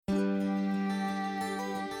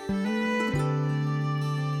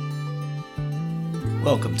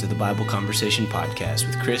Welcome to the Bible Conversation Podcast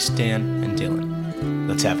with Chris, Dan, and Dylan.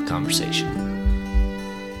 Let's have a conversation.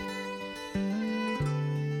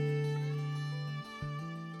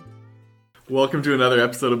 Welcome to another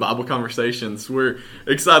episode of Bible Conversations. We're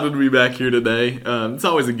excited to be back here today. It's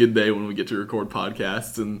always a good day when we get to record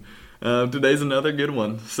podcasts, and today's another good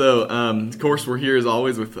one. So, of course, we're here as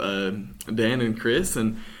always with Dan and Chris,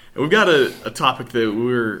 and we've got a topic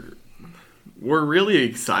that we're really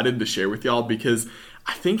excited to share with y'all because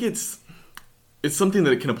I think it's something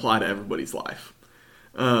that can apply to everybody's life.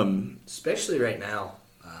 Especially right now.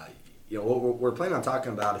 What we're planning on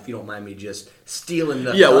talking about, if you don't mind me just stealing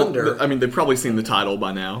the well, thunder. I mean, they've probably seen the title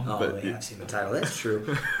by now. Oh, but they have seen the title. That's true.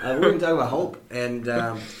 We're going to talk about hope. And,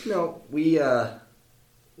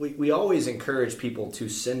 we always encourage people to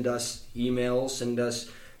send us emails, send us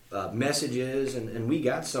messages. And we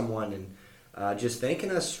got someone and just thanking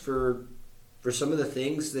us for some of the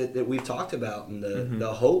things that we've talked about and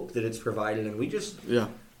the hope that it's provided. And we just kind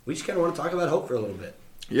of want to talk about hope for a little bit.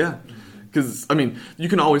 Yeah. Because, I mean, you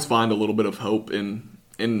can always find a little bit of hope in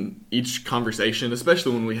each conversation,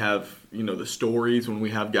 especially when we have, the stories, when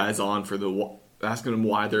we have guys on for asking them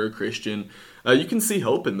why they're a Christian. You can see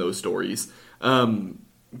hope in those stories.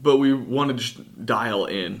 But we want to just dial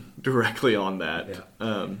in directly on that.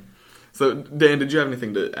 Yeah. So, Dan, did you have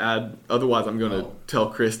anything to add? Otherwise, I'm going to tell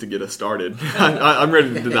Chris to get us started. I'm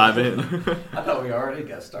ready to dive in. I thought we already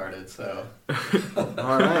got started, so.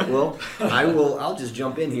 All right, well, I'll just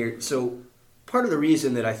jump in here. So, part of the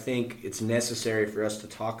reason that I think it's necessary for us to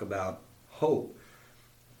talk about hope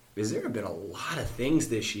is there have been a lot of things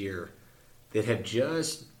this year that have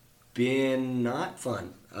just been not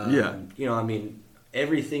fun.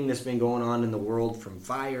 Everything that's been going on in the world, from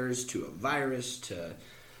fires to a virus to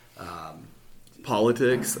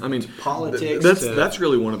politics. I mean, politics. That's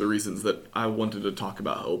really one of the reasons that I wanted to talk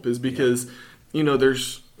about hope is because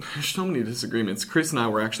there's so many disagreements. Chris and I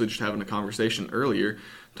were actually just having a conversation earlier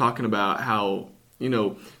talking about how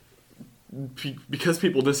because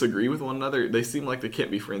people disagree with one another, they seem like they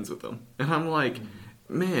can't be friends with them. And I'm like,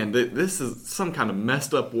 man, this is some kind of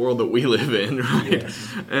messed up world that we live in, right?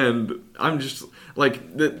 Yes. And I'm just like,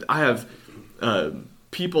 I have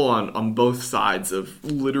people on both sides of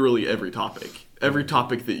literally every topic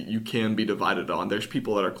that you can be divided on. There's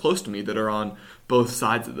people that are close to me that are on both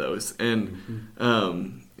sides of those. And,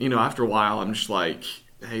 after a while, I'm just like,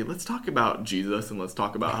 hey, let's talk about Jesus and let's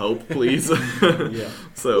talk about hope, please. Yeah.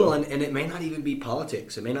 So, and it may not even be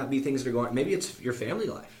politics. It may not be things that are going. Maybe it's your family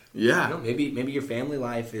life. Yeah. Maybe your family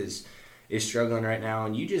life is struggling right now,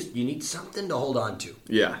 and you need something to hold on to.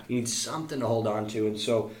 Yeah. You need something to hold on to, and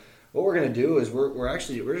so what we're going to do is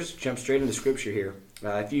we're just jump straight into Scripture here.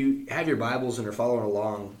 If you have your Bibles and are following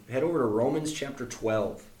along, head over to Romans chapter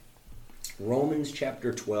 12. Romans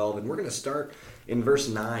chapter 12, and we're going to start in verse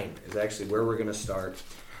 9 is actually where we're going to start.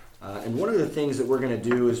 And one of the things that we're going to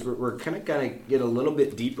do is we're kind of going to get a little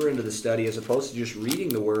bit deeper into the study as opposed to just reading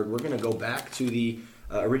the Word. We're going to go back to the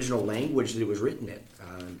original language that it was written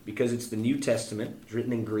in because it's the New Testament. It's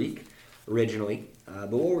written in Greek originally.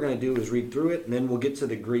 But what we're going to do is read through it, and then we'll get to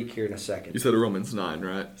the Greek here in a second. You said Romans 9,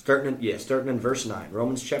 right? Starting in verse 9.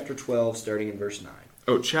 Romans chapter 12, starting in verse 9.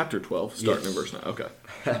 Oh, chapter 12, starting in verse 9. Okay.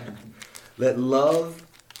 Let love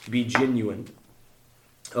be genuine.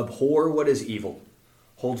 Abhor what is evil.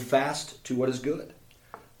 Hold fast to what is good.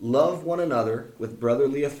 Love one another with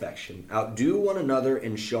brotherly affection. Outdo one another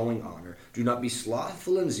in showing honor. Do not be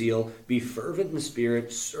slothful in zeal. Be fervent in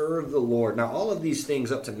spirit. Serve the Lord. Now, all of these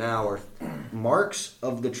things up to now are marks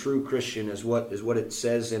of the true Christian, is what it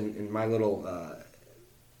says in my little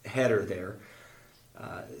header there.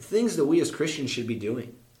 Things that we as Christians should be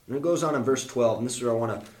doing. And it goes on in verse 12, and this is where I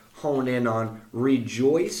want to hone in on.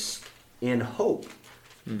 Rejoice in hope.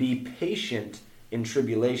 Be patient in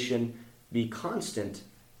tribulation. Be constant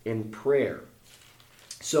in prayer.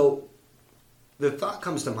 So the thought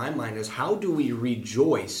comes to my mind is, how do we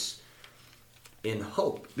rejoice in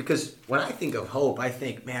hope? Because when I think of hope, I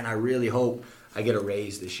think, man, I really hope I get a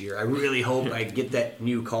raise this year. I really hope I get that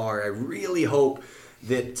new car. I really hope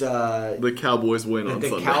that the Cowboys win on Sunday.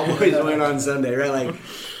 The Cowboys win on Sunday, right? Like,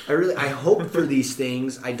 I hope for these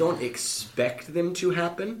things. I don't expect them to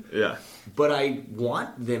happen. Yeah. But I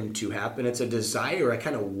want them to happen. It's a desire. I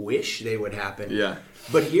kind of wish they would happen. Yeah.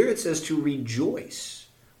 But here it says to rejoice.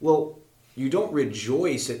 Well, you don't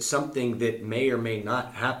rejoice at something that may or may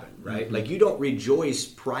not happen, right? Mm-hmm. Like, you don't rejoice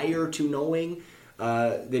prior to knowing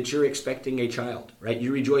that you're expecting a child, right?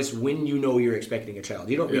 You rejoice when you know you're expecting a child.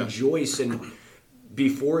 You don't rejoice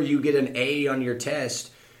before you get an A on your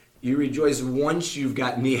test. You rejoice once you've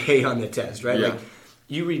gotten the A on the test, right? Yeah. Like,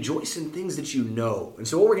 you rejoice in things that you know. And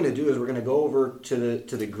so what we're going to do is we're going to go over to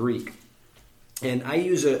the Greek. And I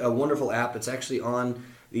use a wonderful app. It's actually on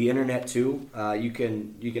the internet too. You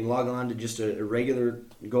can log on to just a regular,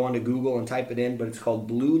 go onto Google and type it in, but it's called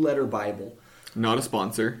Blue Letter Bible. Not a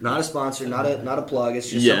sponsor. Not a sponsor, not a plug. It's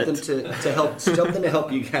just Yet. something to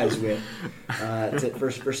help you guys with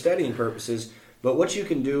for studying purposes. But what you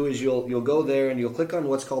can do is you'll go there and you'll click on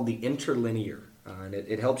what's called the interlinear, and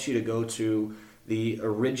it helps you to go to the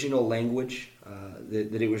original language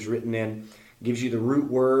that it was written in. Gives you the root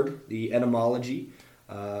word, the etymology.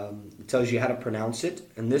 It tells you how to pronounce it,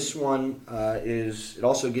 and this one it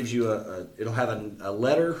also gives you it'll have a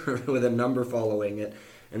letter with a number following it.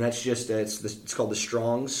 And that's just it's called the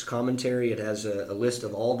Strong's Commentary. It has a list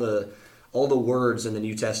of all the words in the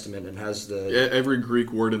New Testament, and has every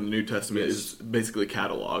Greek word in the New Testament is basically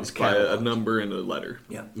cataloged by a number and a letter.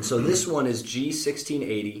 Yeah. And so this one is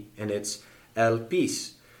G1680, and it's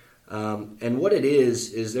elpis. And what it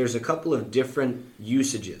is there's a couple of different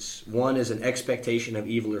usages. One is an expectation of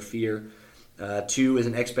evil or fear. Two is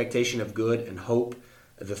an expectation of good and hope.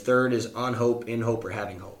 The third is on hope, in hope, or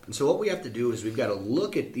having hope. And so what we have to do is we've got to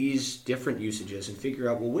look at these different usages and figure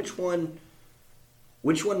out, well, which one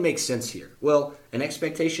makes sense here? Well, an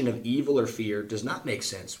expectation of evil or fear does not make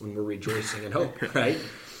sense when we're rejoicing in hope, right?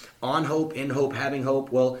 On hope, in hope, having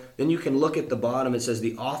hope. Well, then you can look at the bottom. It says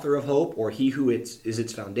the author of hope, or he who is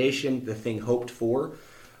its foundation, the thing hoped for.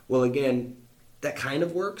 Well, again, that kind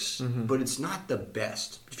of works, but it's not the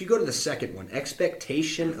best. If you go to the second one,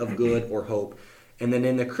 expectation of good or hope, and then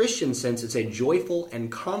in the Christian sense, it's a joyful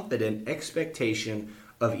and confident expectation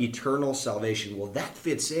of eternal salvation. Well, that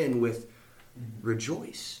fits in with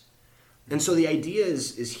rejoice. And so the idea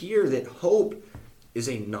is here that hope is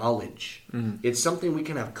a knowledge. It's something we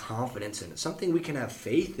can have confidence in. It's something we can have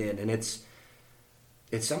faith in. And it's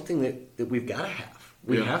something that we've got to have.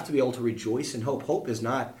 We have to be able to rejoice in hope. Hope is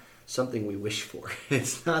not something we wish for.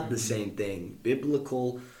 It's not the same thing.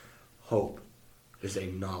 Biblical hope is a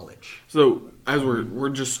knowledge. So as we're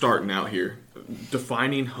just starting out here,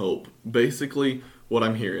 defining hope, basically what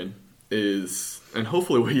I'm hearing is, and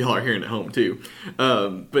hopefully what y'all are hearing at home too,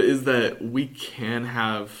 but is that we can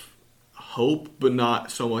have hope, but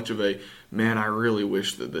not so much of a, man, I really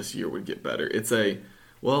wish that this year would get better. It's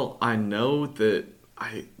well, I know that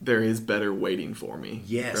there is better waiting for me.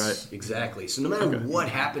 Yes, right? Exactly. So no matter what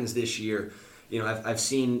happens this year, I've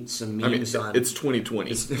seen some memes on... It's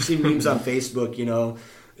 2020. I've seen memes on Facebook,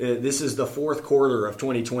 this is the fourth quarter of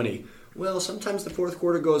 2020. Well, sometimes the fourth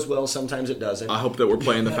quarter goes well, sometimes it doesn't. I hope that we're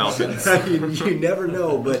playing the Falcons. You never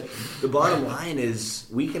know, but the bottom line is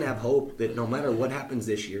we can have hope that no matter what happens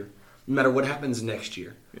this year, no matter what happens next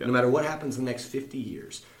year, no matter what happens the next 50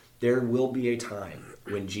 years, there will be a time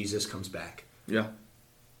when Jesus comes back. Yeah.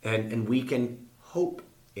 And we can hope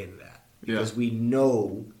in that because we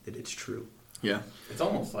know that it's true. Yeah. It's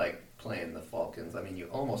almost like playing the Falcons. I mean, you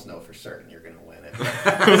almost know for certain you're going to win it.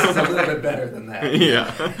 This is a little bit better than that.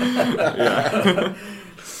 Yeah.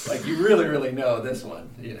 Like, you really, really know this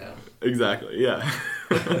one, Exactly, yeah.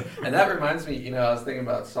 And that reminds me, I was thinking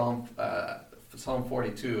about Psalm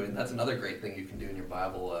 42, and that's another great thing you can do in your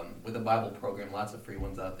Bible. With a Bible program, lots of free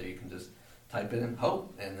ones out there, you can just type in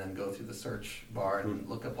hope and then go through the search bar and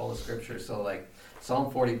look up all the scriptures. So, like,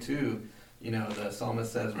 Psalm 42... the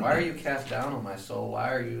psalmist says, "Why are you cast down, O my soul?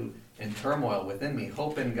 Why are you in turmoil within me?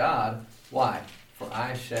 Hope in God. Why? For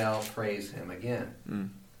I shall praise him again."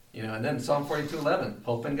 And then Psalm 42:11,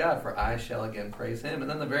 "Hope in God, for I shall again praise him." And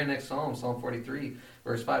then the very next psalm, Psalm 43,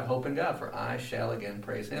 verse 5, "Hope in God, for I shall again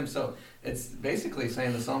praise him." So it's basically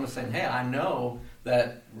saying, the psalmist saying, hey, I know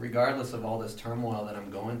that regardless of all this turmoil that I'm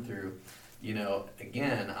going through,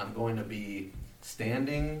 again, I'm going to be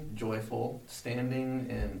standing joyful, standing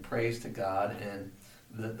in praise to God, and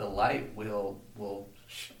the light will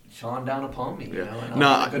shine down upon me. And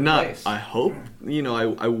I'll be in a good place. I hope.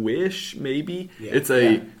 I wish maybe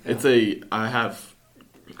I have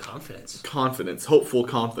confidence, hopeful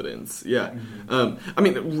confidence. Yeah.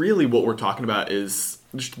 Really, what we're talking about is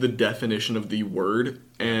just the definition of the word,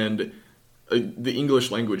 and the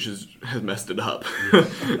English language has messed it up.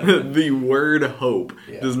 The word hope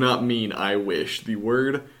does not mean I wish. The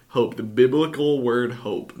word hope, the biblical word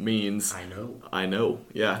hope, means I know.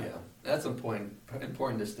 Yeah. That's an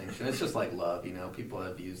important distinction. It's just like love, people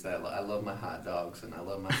have used that. I love my hot dogs, and I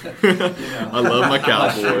love my, I love my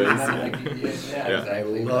Cowboys.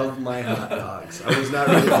 Exactly. Love my hot dogs. I was not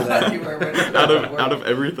ready for that. You were ready for that. Out of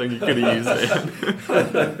everything you could have used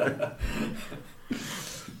it.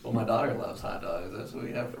 Well, my daughter loves hot dogs. That's what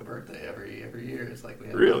we have for birthday every year. It's like we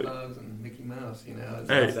have Really? hot dogs and Mickey Mouse. You know.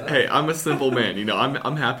 Hey, I'm a simple man. You know,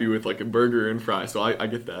 I'm happy with like a burger and fries, so I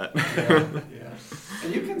get that. Yeah.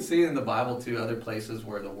 And you can see in the Bible too, other places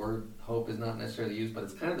where the word hope is not necessarily used, but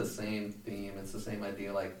it's kind of the same theme. It's the same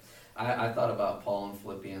idea. Like I thought about Paul in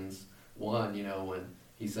Philippians 1. You know, when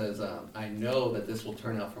he says, "I know that this will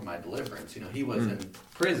turn out for my deliverance." You know, he was in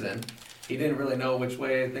prison. He didn't really know which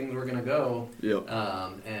way things were going to go, Yep.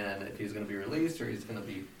 and if he's going to be released or he's going to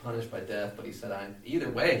be punished by death. But he said, either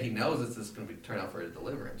way, he knows this is going to turn out for a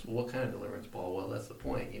deliverance. Well, what kind of deliverance, Paul? Well, that's the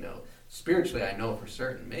point. You know, spiritually, I know for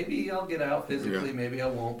certain. Maybe I'll get out physically, maybe I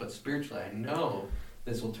won't, but spiritually, I know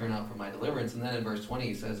this will turn out for my deliverance. And then in verse 20,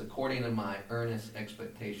 he says, according to my earnest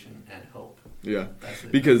expectation and hope. Yeah, That's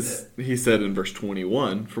it. because That's it. he said in verse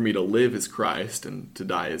 21, for me to live is Christ and to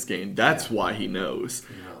die is gain. That's why he knows.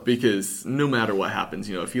 He knows. Because no matter what happens,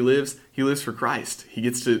 you know, if he lives for Christ. He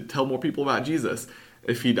gets to tell more people about Jesus.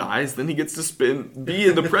 If he dies, then he gets to be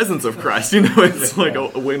in the presence of Christ. You know, it's like a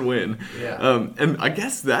win-win. Yeah. And I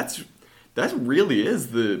guess that really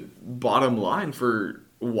is the bottom line for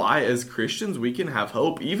why, as Christians, we can have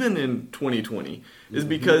hope, even in 2020, is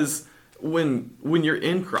because when you're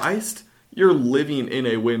in Christ, you're living in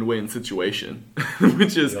a win-win situation,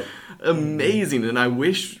 which is amazing. And I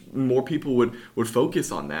wish more people would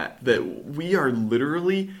focus on that we are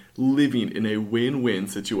literally living in a win-win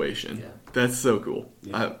situation. Yeah. That's so cool.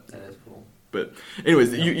 That is cool. But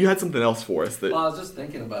anyways, you had something else for us. Well, I was just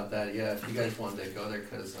thinking about that. Yeah, if you guys wanted to go there,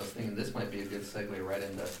 because I was thinking this might be a good segue right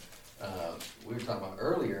into, we were talking about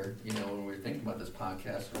earlier, you know, when we were thinking about this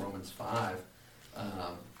podcast in Romans 5,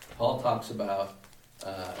 Paul talks about,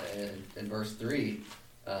 in verse 3,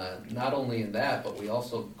 not only in that, but we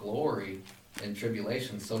also glory in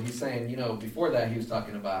tribulation. So he's saying, you know, before that he was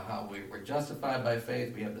talking about how we're justified by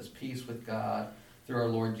faith, we have this peace with God through our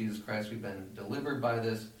Lord Jesus Christ, we've been delivered by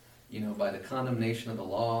this, you know, by the condemnation of the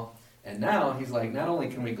law. And now he's like, not only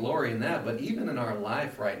can we glory in that, but even in our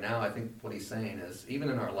life right now, I think what he's saying is, even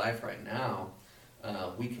in our life right now,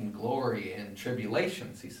 we can glory in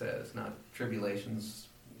tribulations, he says. Not tribulations,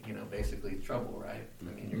 you know, basically trouble, right? I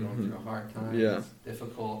mean, you're going through a hard time, it's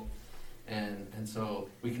difficult. And so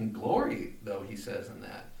we can glory, though, he says, in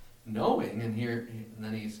that. Knowing, and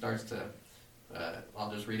then he starts to,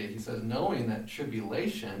 I'll just read it. He says, knowing that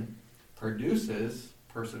tribulation produces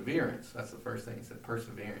perseverance. That's the first thing. He said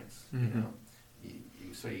perseverance. You know,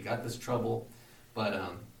 so you got this trouble, but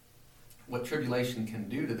what tribulation can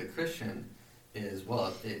do to the Christian is,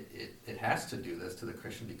 well, it has to do this to the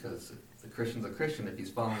Christian, because the Christian's a Christian if he's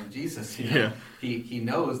following Jesus. You know? He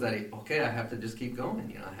knows that I have to just keep going.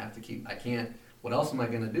 You know, I can't. What else am I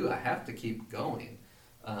going to do? I have to keep going,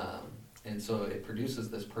 and so it produces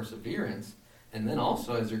this perseverance. And then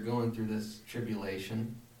also, as you're going through this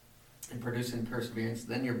tribulation and producing perseverance,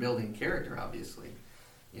 then you're building character, obviously.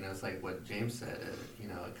 You know, it's like what James said, you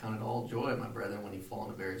know, count it all joy, my brethren, when you fall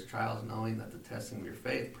into various trials, knowing that the testing of your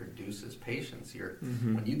faith produces patience.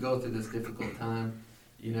 When you go through this difficult time,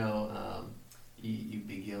 you know, you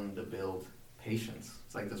begin to build patience.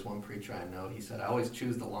 It's like this one preacher I know, he said, I always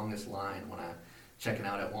choose the longest line when I'm checking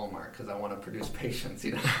out at Walmart because I want to produce patience,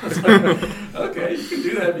 you know. It's like, okay, you can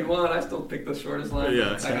do that if you want. I still pick the shortest line. Yeah,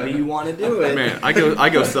 that's how you want to do it. Man, I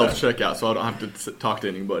go self-checkout, so I don't have to talk to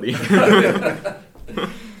anybody.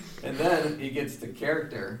 And then he gets to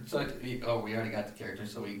character. So, we already got to character.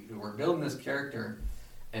 So we're building this character,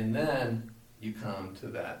 and then you come to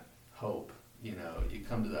that hope. You know, you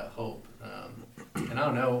come to that hope. And I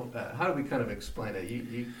don't know, how do we kind of explain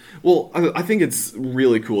it? Well, I think it's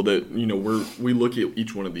really cool that, you know, we look at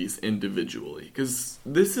each one of these individually, because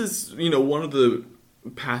this is, you know, one of the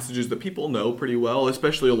passages that people know pretty well,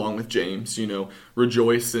 especially along with James. You know,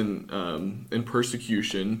 rejoice in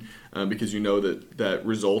persecution, because you know that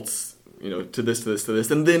results, you know, to this,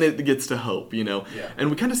 and then it gets to hope. You know,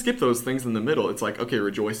 and we kind of skip those things in the middle. It's like, okay,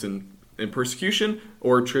 rejoice in persecution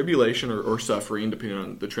or tribulation or suffering, depending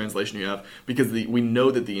on the translation you have, because we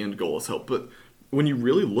know that the end goal is hope. But when you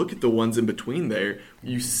really look at the ones in between there,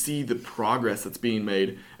 you see the progress that's being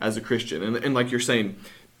made as a Christian. And like you're saying,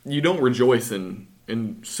 you don't rejoice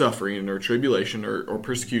in suffering or tribulation or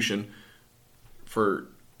persecution for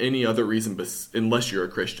any other reason unless you're a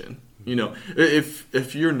Christian. You know,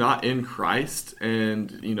 if you're not in Christ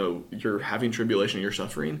and, you know, you're having tribulation, you're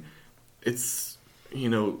suffering, it's, you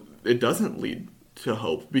know, it doesn't lead to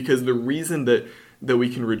hope, because the reason that we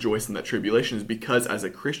can rejoice in that tribulation is because as a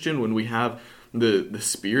Christian, when we have the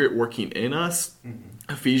Spirit working in us,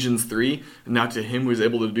 Ephesians 3, now to him who is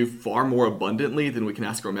able to do far more abundantly than we can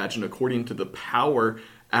ask or imagine, according to the power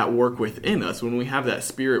at work within us. When we have that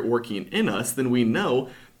Spirit working in us, then we know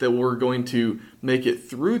that we're going to make it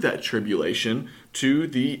through that tribulation to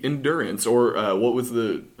the endurance, or what was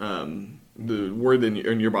the word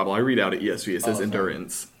in your Bible? I read out at ESV. It says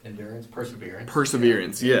endurance. Endurance, perseverance.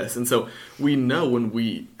 Perseverance, yes. And so we know when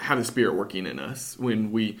we have the Spirit working in us,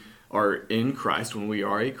 when we are in Christ, when we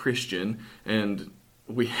are a Christian, and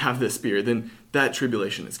we have the Spirit, then that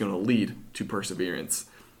tribulation is going to lead to perseverance.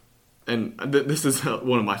 And this is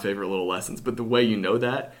one of my favorite little lessons, but the way you know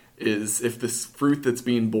that is if this fruit that's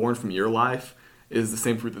being born from your life is the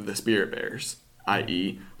same fruit that the Spirit bears,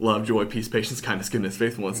 i.e. love, joy, peace, patience, kindness, goodness,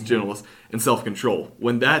 faithfulness, gentleness, and self-control.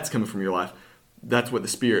 When that's coming from your life, that's what the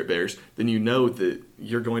Spirit bears, then you know that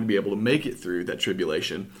you're going to be able to make it through that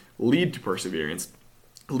tribulation, lead to perseverance,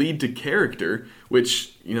 lead to character,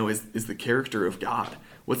 which, is the character of God.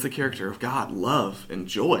 What's the character of God? Love and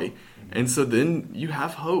joy. And so then you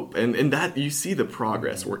have hope. And that you see the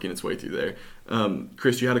progress working its way through there.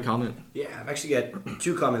 Chris, you had a comment? Yeah, I've actually got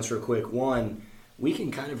 2 comments real quick. One, we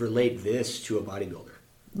can kind of relate this to a bodybuilder.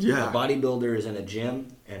 Yeah. A bodybuilder is in a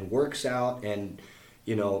gym and works out and,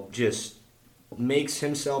 just makes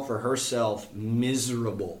himself or herself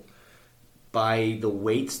miserable by the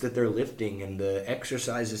weights that they're lifting and the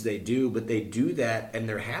exercises they do, but they do that and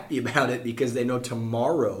they're happy about it because they know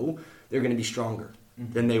tomorrow they're going to be stronger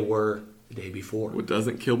than they were the day before. What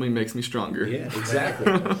doesn't kill me makes me stronger. Yeah,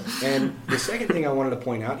 exactly. And the second thing I wanted to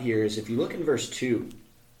point out here is if you look in verse 2,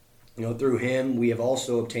 through him we have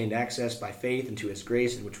also obtained access by faith into his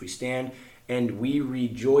grace in which we stand, and we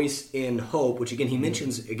rejoice in hope, which again he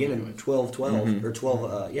mentions again in 12:12 or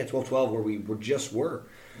 12:12 where we were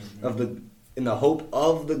in the hope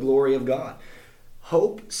of the glory of God.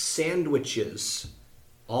 Hope sandwiches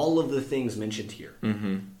all of the things mentioned here,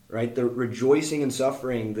 right? The rejoicing and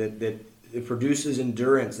suffering that it produces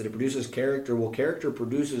endurance, that it produces character. Well, character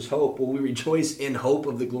produces hope. Well, we rejoice in hope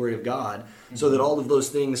of the glory of God, so that all of those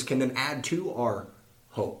things can then add to our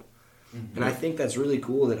hope. And I think that's really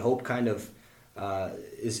cool that hope kind of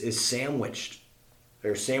is sandwiched,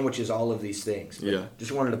 or sandwiches all of these things. But yeah.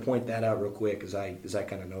 Just wanted to point that out real quick as I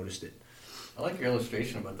kind of noticed it. I like your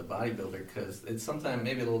illustration about the bodybuilder because it's sometimes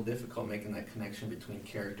maybe a little difficult making that connection between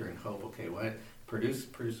character and hope. Okay, what produce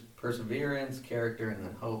perseverance, character, and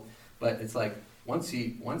then hope. But it's like once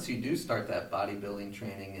you do start that bodybuilding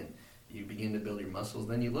training and you begin to build your muscles,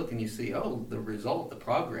 then you look and you see, the result, the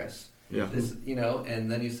progress. Yeah. This,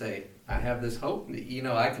 and then you say, I have this hope.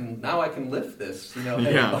 I can lift this.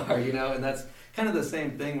 Bar, and that's kind of the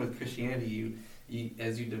same thing with Christianity. You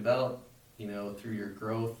as you develop, through your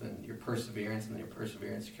growth and your perseverance and your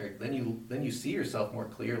character, then you see yourself more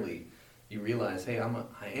clearly. You realize, hey, I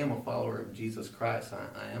am a follower of Jesus Christ.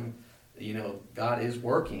 I am, God is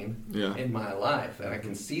working in my life, and I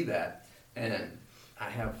can see that, and I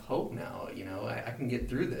have hope now. I can get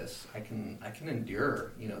through this. I can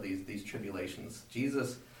endure, these tribulations.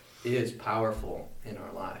 Jesus is powerful in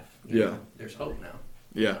our life. There's hope now.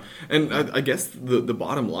 Yeah, and I guess the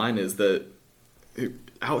bottom line is that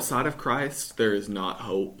outside of Christ, there is not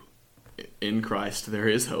hope. In Christ, there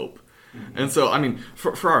is hope. And so,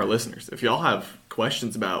 for our listeners, if y'all have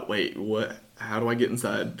questions about, how do I get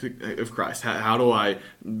inside of Christ? How do I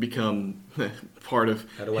become part of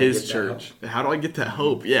his church? How do I get that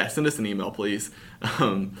hope? Yeah, send us an email, please.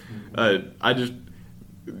 I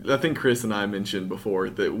think Chris and I mentioned before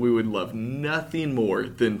that we would love nothing more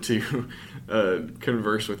than to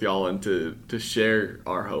converse with y'all and to share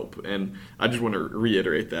our hope. And I just want to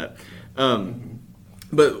reiterate that.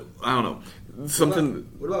 But I don't know.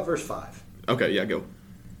 What about verse 5? Okay, yeah, go.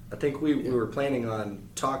 I think we were planning on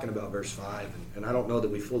talking about verse 5, and I don't know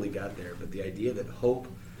that we fully got there, but the idea that hope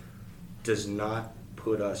does not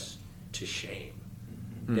put us to shame.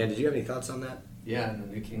 Dan, did you have any thoughts on that? Yeah, and the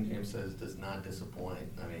New King James says does not disappoint.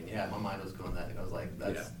 My mind was going that. I was like,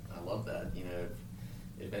 I love that.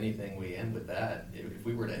 If anything, we end with that. If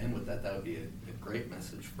we were to end with that, that would be a great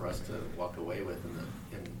message for us to walk away with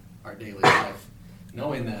in our daily life,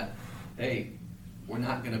 knowing that, hey, we're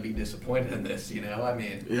not going to be disappointed in this,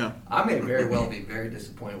 I may very well be very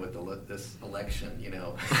disappointed with this election,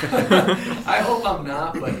 I hope I'm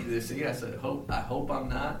not, but I hope I'm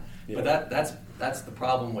not. Yeah. But that's the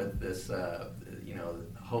problem with this,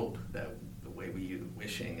 hope, that the way we use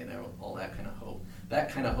wishing and all that kind of hope.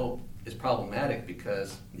 That kind of hope is problematic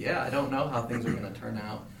because, I don't know how things are going to turn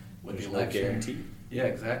out with the election. No guarantee. Yeah,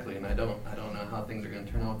 exactly, and I don't know how things are going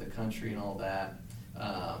to turn out with the country and all that.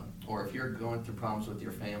 Or if you're going through problems with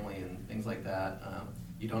your family and things like that,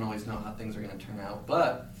 you don't always know how things are going to turn out.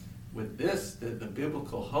 But with this, the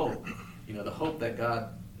biblical hope, the hope that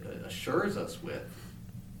God assures us with,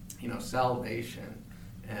 salvation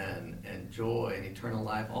and joy and eternal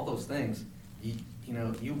life, all those things,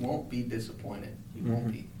 you won't be disappointed. You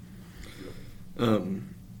won't be.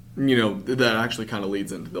 That actually kind of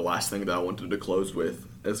leads into the last thing that I wanted to close with,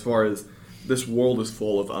 as far as this world is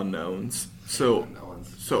full of unknowns. So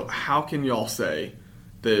how can y'all say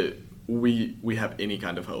that we have any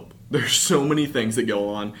kind of hope? There's so many things that go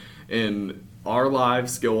on in our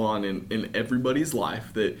lives, go on in everybody's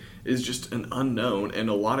life, that is just an unknown, and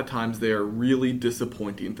a lot of times they are really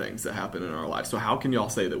disappointing things that happen in our lives. So how can y'all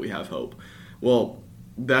say that we have hope? Well,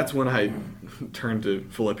 that's when I turn to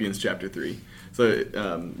Philippians chapter 3. So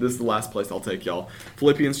this is the last place I'll take y'all.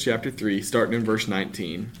 Philippians chapter 3, starting in verse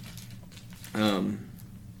 19.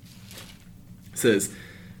 Says,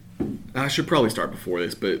 I should probably start before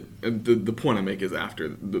this, but the point I make is after,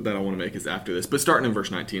 that I want to make is after this. But starting in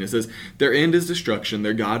verse 19, it says, their end is destruction,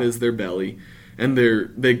 their God is their belly, and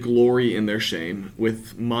they glory in their shame,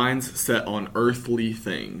 with minds set on earthly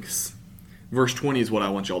things. Verse 20 is what I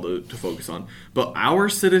want y'all to focus on. But our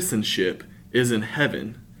citizenship is in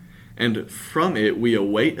heaven, and from it we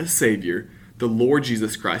await a Savior, the Lord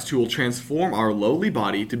Jesus Christ, who will transform our lowly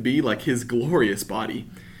body to be like his glorious body,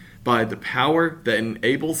 by the power that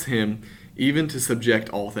enables him even to subject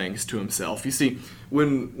all things to himself. You see,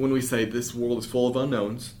 when we say this world is full of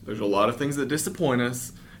unknowns, there's a lot of things that disappoint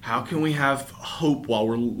us. How can we have hope while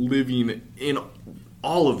we're living in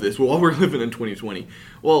all of this, while we're living in 2020?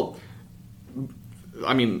 Well,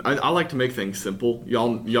 I mean, I like to make things simple.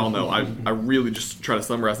 Y'all know I really just try to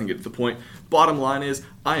summarize and get to the point. Bottom line is,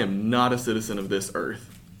 I am not a citizen of this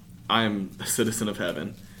earth. I am a citizen of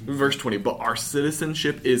heaven. Verse 20, but our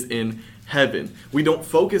citizenship is in heaven. We don't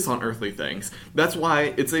focus on earthly things. That's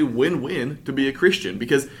why it's a win-win to be a Christian,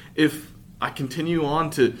 because if I continue on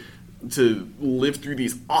to live through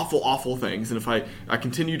these awful things, and if I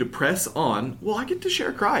continue to press on, well, I get to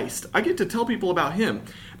share Christ. I get to tell people about him.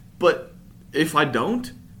 But if I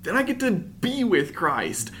don't, then I get to be with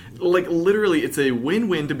Christ. Like, literally, it's a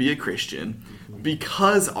win-win to be a Christian,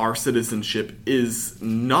 because our citizenship is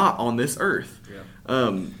not on this earth.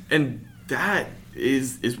 And that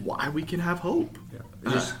is why we can have hope. It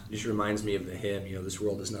just reminds me of the hymn, this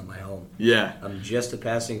world is not my home. Yeah. I'm just a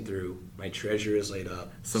passing through. My treasure is laid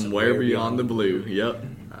up somewhere beyond the blue. Yep.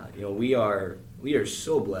 We are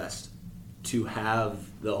so blessed to have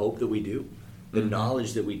the hope that we do, the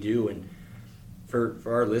knowledge that we do. And for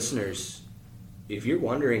our listeners, if you're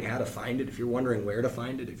wondering how to find it, if you're wondering where to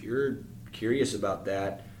find it, if you're curious about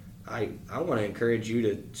that, I want to encourage you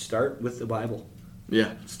to start with the Bible.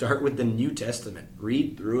 Yeah. Start with the New Testament.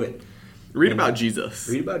 Read through it. Read about Jesus.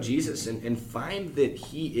 Read about Jesus and find that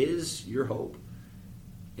he is your hope.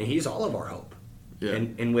 And he's all of our hope. Yeah.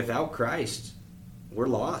 And without Christ, we're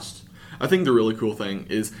lost. I think the really cool thing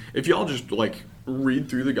is, if y'all just read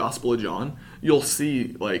through the Gospel of John, you'll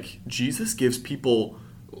see Jesus gives people,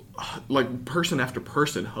 person after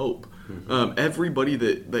person, hope. Everybody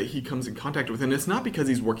that he comes in contact with, and it's not because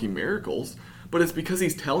he's working miracles, but it's because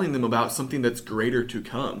he's telling them about something that's greater to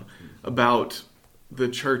come, about the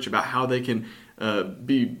church, about how they can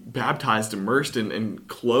be baptized, immersed, and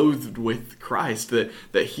clothed with Christ, that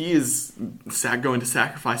he is going to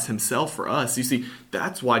sacrifice himself for us. You see,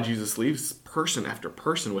 that's why Jesus leaves person after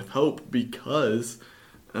person with hope, because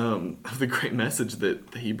of the great message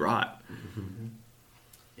that he brought.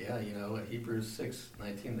 Yeah, Hebrews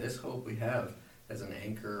 6:19, this hope we have as an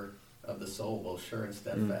anchor of the soul, both sure and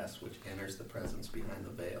steadfast, which enters the presence behind the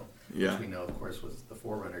veil. Yeah. Which we know, of course, was the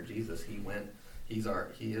forerunner, Jesus. He is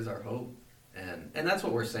our hope. And that's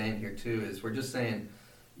what we're saying here too, is we're just saying,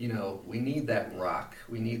 we need that rock,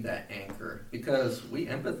 we need that anchor, because we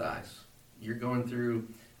empathize. You're going through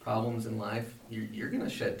problems in life, you're going to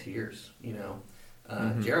shed tears,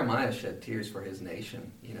 Jeremiah shed tears for his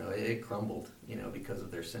nation. It crumbled, because of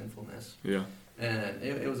their sinfulness. Yeah. And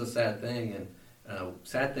it was a sad thing, and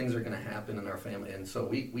sad things are going to happen in our family, and so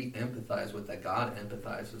we empathize with that. God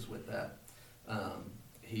empathizes with that.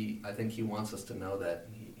 I think he wants us to know that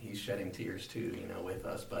he's shedding tears too, with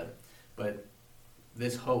us. But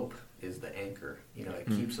this hope is the anchor. It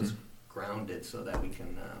keeps us grounded so that we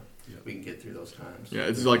can get through those times. Yeah,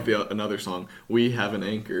 it's like another song. We have an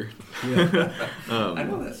anchor. Yeah. I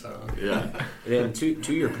know that song. Yeah. And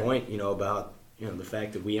to your point, about the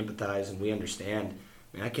fact that we empathize and we understand.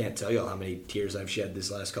 I mean, I can't tell you how many tears I've shed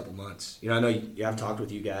this last couple months. I know I've talked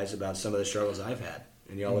with you guys about some of the struggles I've had,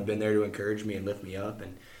 and y'all have been there to encourage me and lift me up.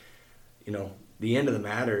 And the end of the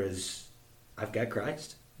matter is, I've got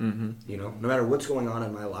Christ. Mm-hmm. No matter what's going on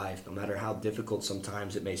in my life, no matter how difficult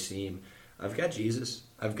sometimes it may seem, I've got Jesus.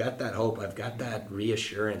 I've got that hope. I've got that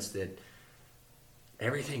reassurance that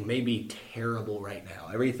everything may be terrible right now.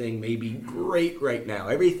 Everything may be great right now.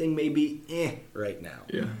 Everything may be right now.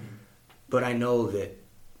 Yeah. But I know that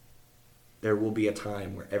there will be a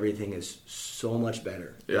time where everything is so much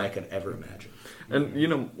better than I could ever imagine. And, you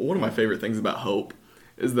know, one of my favorite things about hope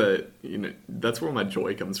is that, you know, that's where my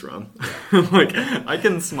joy comes from. Like, I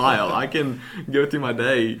can smile. I can go through my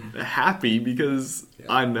day happy because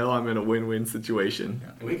I know I'm in a win-win situation.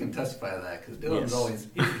 And we can testify to that because Dylan's always,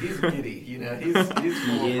 he's giddy, you know, he's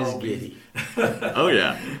full of hope. Giddy. Oh,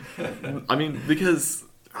 yeah. I mean, because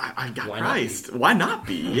I got Christ. Why not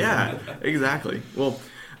be? Yeah, exactly. Well,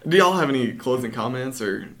 do y'all have any closing comments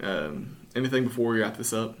or anything before we wrap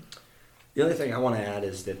this up? The only thing I want to add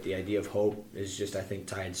is that the idea of hope is just, I think,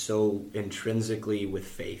 tied so intrinsically with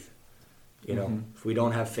faith. You know, if we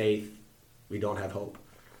don't have faith, we don't have hope.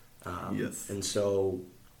 Yes. And so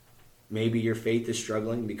maybe your faith is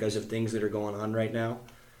struggling because of things that are going on right now.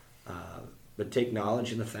 But take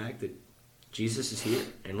knowledge in the fact that Jesus is here,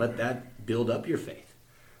 and let that build up your faith.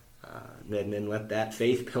 And then let that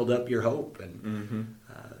faith build up your hope, and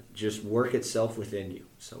just work itself within you.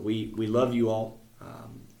 So we love you all.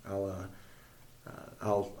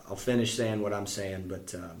 I'll finish saying what I'm saying,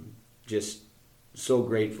 but just so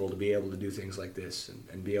grateful to be able to do things like this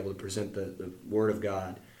and be able to present the Word of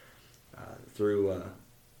God through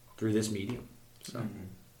this medium. So.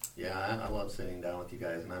 Yeah, I love sitting down with you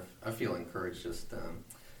guys, and I feel encouraged just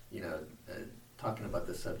talking about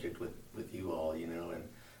this subject with you all, you know. And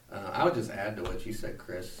I would just add to what you said,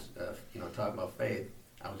 Chris. Talking about faith,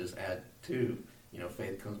 I would just add too. You know,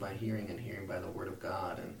 faith comes by hearing, and hearing by the Word of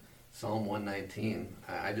God. And Psalm 119,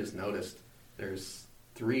 I just noticed there's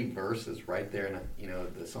 3 verses right there, and you know,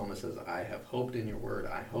 the psalmist says, "I have hoped in your word.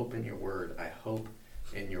 I hope in your word. I hope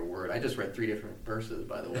in your word." I just read 3 different verses,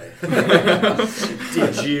 by the way.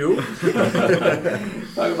 Did you?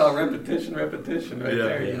 Talk about repetition right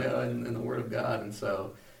there, you know, in the Word of God. And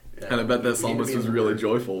so, and I bet that psalmist was really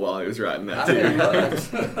joyful while he was writing that too.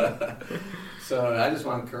 So I just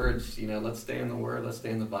want to encourage, you know, let's stay in the Word, let's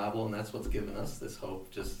stay in the Bible, and that's what's given us this hope.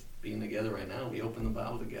 Just being together right now, we opened the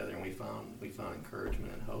Bible together, and we found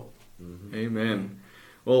encouragement and hope. Mm-hmm. Amen.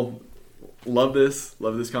 Well, love this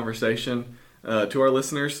conversation. To our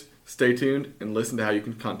listeners, stay tuned and listen to how you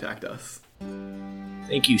can contact us.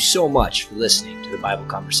 Thank you so much for listening to the Bible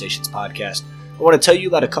Conversations podcast. I want to tell you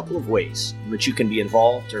about a couple of ways in which you can be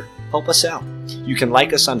involved or help us out. You can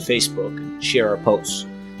like us on Facebook and share our posts.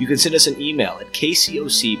 You can send us an email at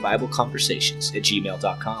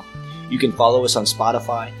kcocbibleconversations@gmail.com. You can follow us on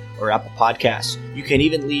Spotify or Apple Podcasts. You can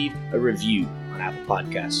even leave a review on Apple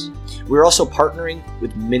Podcasts. We're also partnering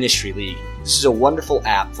with Ministry League. This is a wonderful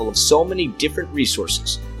app full of so many different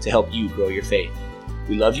resources to help you grow your faith.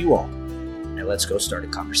 We love you all. Now let's go start a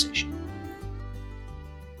conversation.